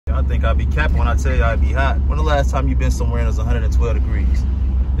I think I'd be capping when I tell you I'd be hot. When the last time you been somewhere and it's 112 degrees?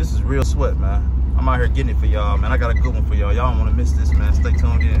 This is real sweat, man. I'm out here getting it for y'all, man. I got a good one for y'all. Y'all don't want to miss this, man. Stay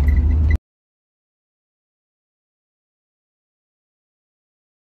tuned in.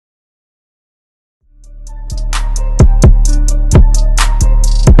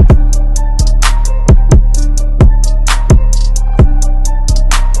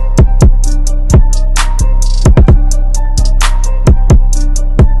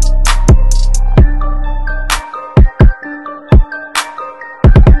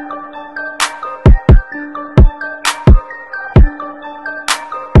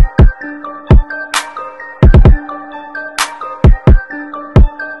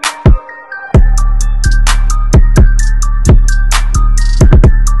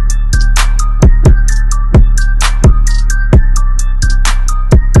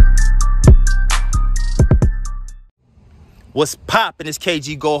 What's poppin'? It's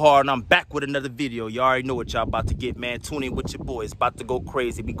KG Go Hard, and I'm back with another video. You already know what y'all about to get, man. Tune in with your boy. It's about to go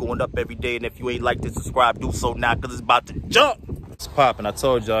crazy. We going up every day, and if you ain't like to subscribe, do so now, because it's about to jump. It's poppin'. I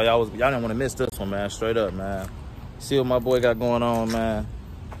told y'all, y'all didn't want to miss this one, man. Straight up, man. See what my boy got going on, man.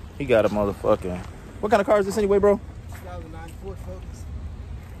 He got a motherfucking... What kind of car is this anyway, bro? 2009 Ford Focus.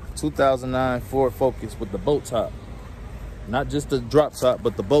 2009 Ford Focus with the boat top. Not just the drop top,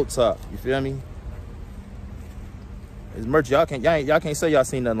 but the boat top. You feel me? It's merch. Y'all can't say y'all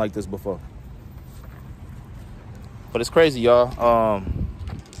seen nothing like this before. But it's crazy, y'all.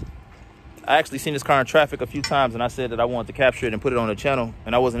 I actually seen this car in traffic a few times, and I said that I wanted to capture it and put it on the channel,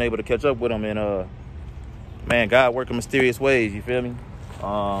 and I wasn't able to catch up with him. And man, God working mysterious ways. You feel me?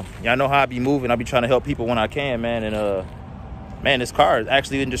 Y'all know how I be moving. I be trying to help people when I can, man. And man, this car is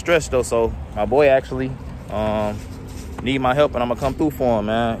actually in distress though. So my boy actually need my help, and I'm gonna come through for him,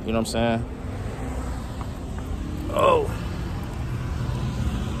 man. You know what I'm saying? Oh,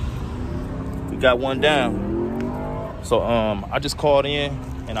 we got one down. So I just called in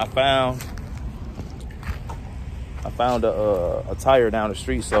and I found a tire down the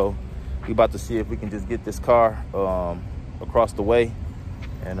street. So we about to see if we can just get this car across the way,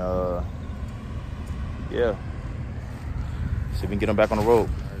 and yeah, see if we can get him back on the road.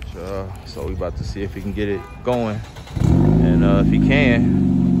 All right, so we about to see if we can get it going, and if he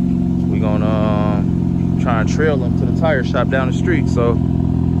can, we gonna try and trail him to the tire shop down the street. So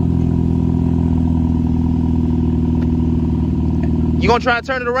you gonna try and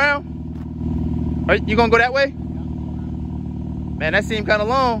turn it around? Are you gonna go that way? Man, that seemed kind of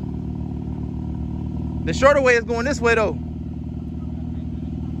long. The shorter way is going this way though.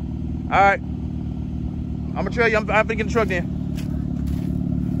 All right, I'm gonna trail you. I'm gonna get the truck then.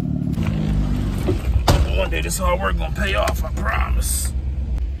 One day this hard work gonna pay off, I promise.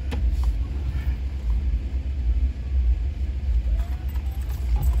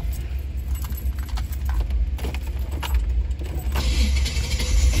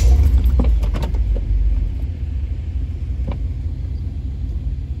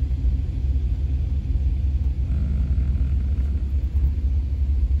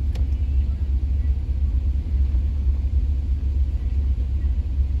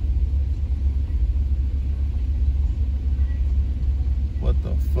 What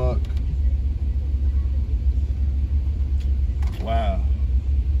the fuck? Wow.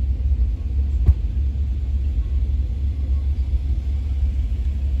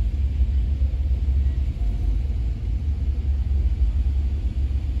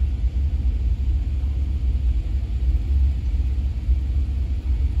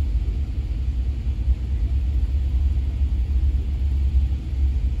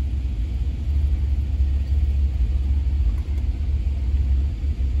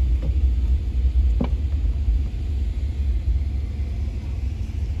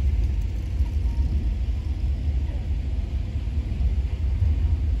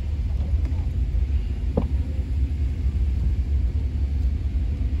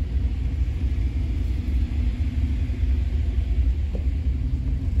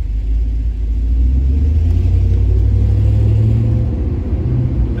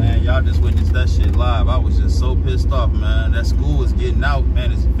 I just witnessed that shit live. I was just so pissed off, man. That school is getting out,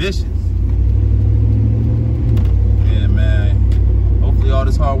 man. It's vicious. Yeah, man. Hopefully all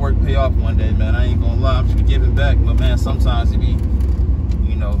this hard work pay off one day, man. I ain't gonna lie. I'm just giving back. But, man, sometimes it be,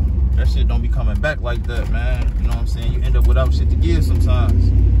 you know, that shit don't be coming back like that, man. You know what I'm saying? You end up without shit to give sometimes.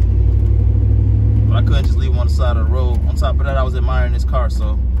 But I couldn't just leave him on the side of the road. On top of that, I was admiring this car,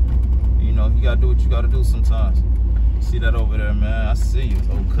 so, you know, you gotta do what you gotta do sometimes. See that over there, man? I see you.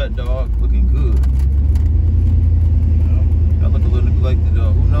 Old cut dog, looking good. That look a little neglected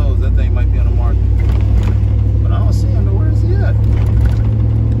though. Who knows? That thing might be on the market. But I don't see him. Where is he at?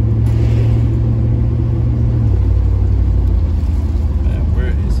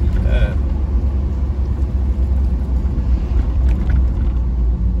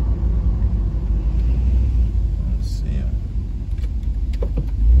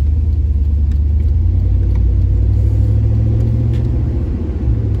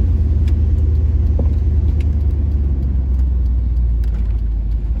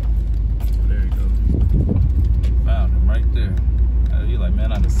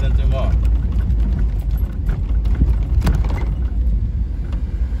 man. I done sent him off.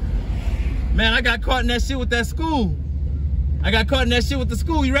 Man, I got caught in that shit with that school. I got caught in that shit with the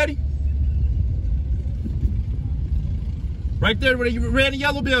school. You ready? Right there where you red and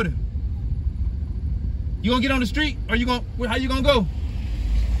yellow building. You gonna get on the street or you gonna, how you gonna go?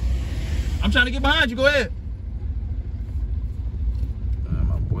 I'm trying to get behind you, go ahead. Man,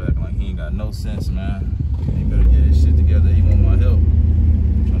 my boy acting like he ain't got no sense, man. He better get his shit together. He want my help.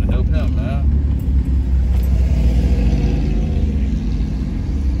 I'm trying to help him, man.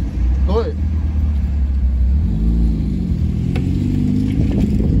 Go ahead.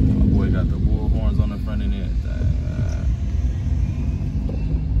 My boy got the bull horns on the front and everything, man.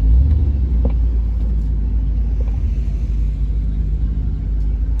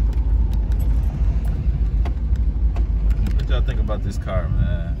 What y'all think about this car,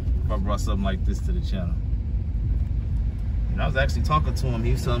 man? If I brought something like this to the channel. And I was actually talking to him.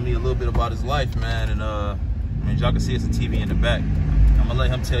 He was telling me a little bit about his life, man. And I mean, y'all can see it's a TV in the back. I'm gonna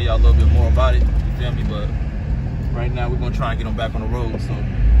let him tell y'all a little bit more about it. You feel me? But right now we're gonna try and get him back on the road. So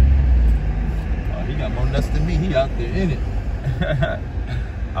he got more nuts than me. He out there in it.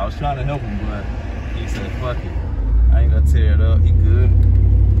 I was trying to help him, but he said, "Fuck it. I ain't gonna tear it up. He good."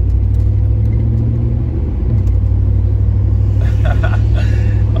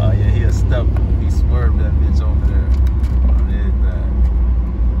 Oh yeah, he a stepper. He swerved that bitch over there.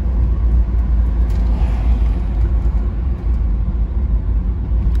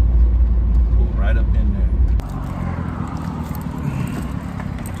 Right up in there.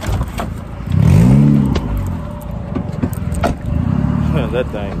 That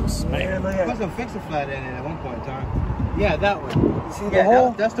thing was smacked. I must have fixed a flat in it at one point in time. Yeah, that one. You see the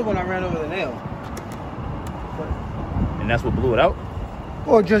hole? That's the one I ran over the nail. And that's what blew it out?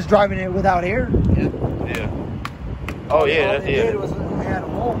 Or just driving it without air. Yeah. Yeah. Oh yeah, All that's it did was it had a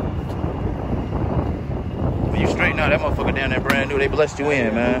hole. When you straighten out that motherfucker down there brand new, they blessed you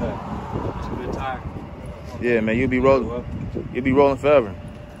in, man. It's a good tire. Yeah, man, you'll be rolling forever.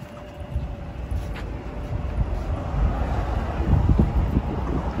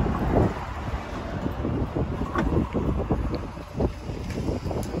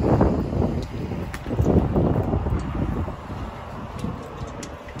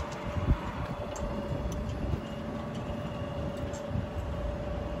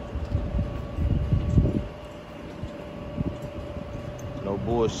 No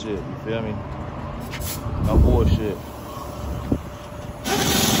bullshit, you feel me? No bullshit.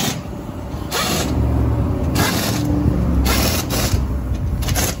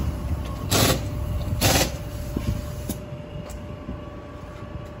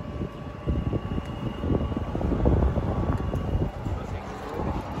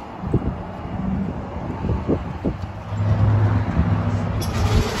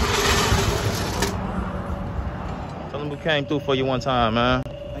 Tell them we came through for you one time, man.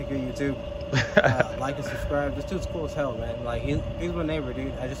 Thank you, YouTube. Like and subscribe. This dude's cool as hell, man. Like he's my neighbor,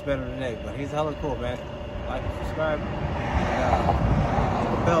 dude. I just met him today, but he's hella cool, man. Like and subscribe.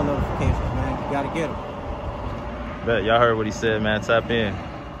 And, bell notifications, man. You gotta get them. Bet y'all heard what he said, man. Tap in.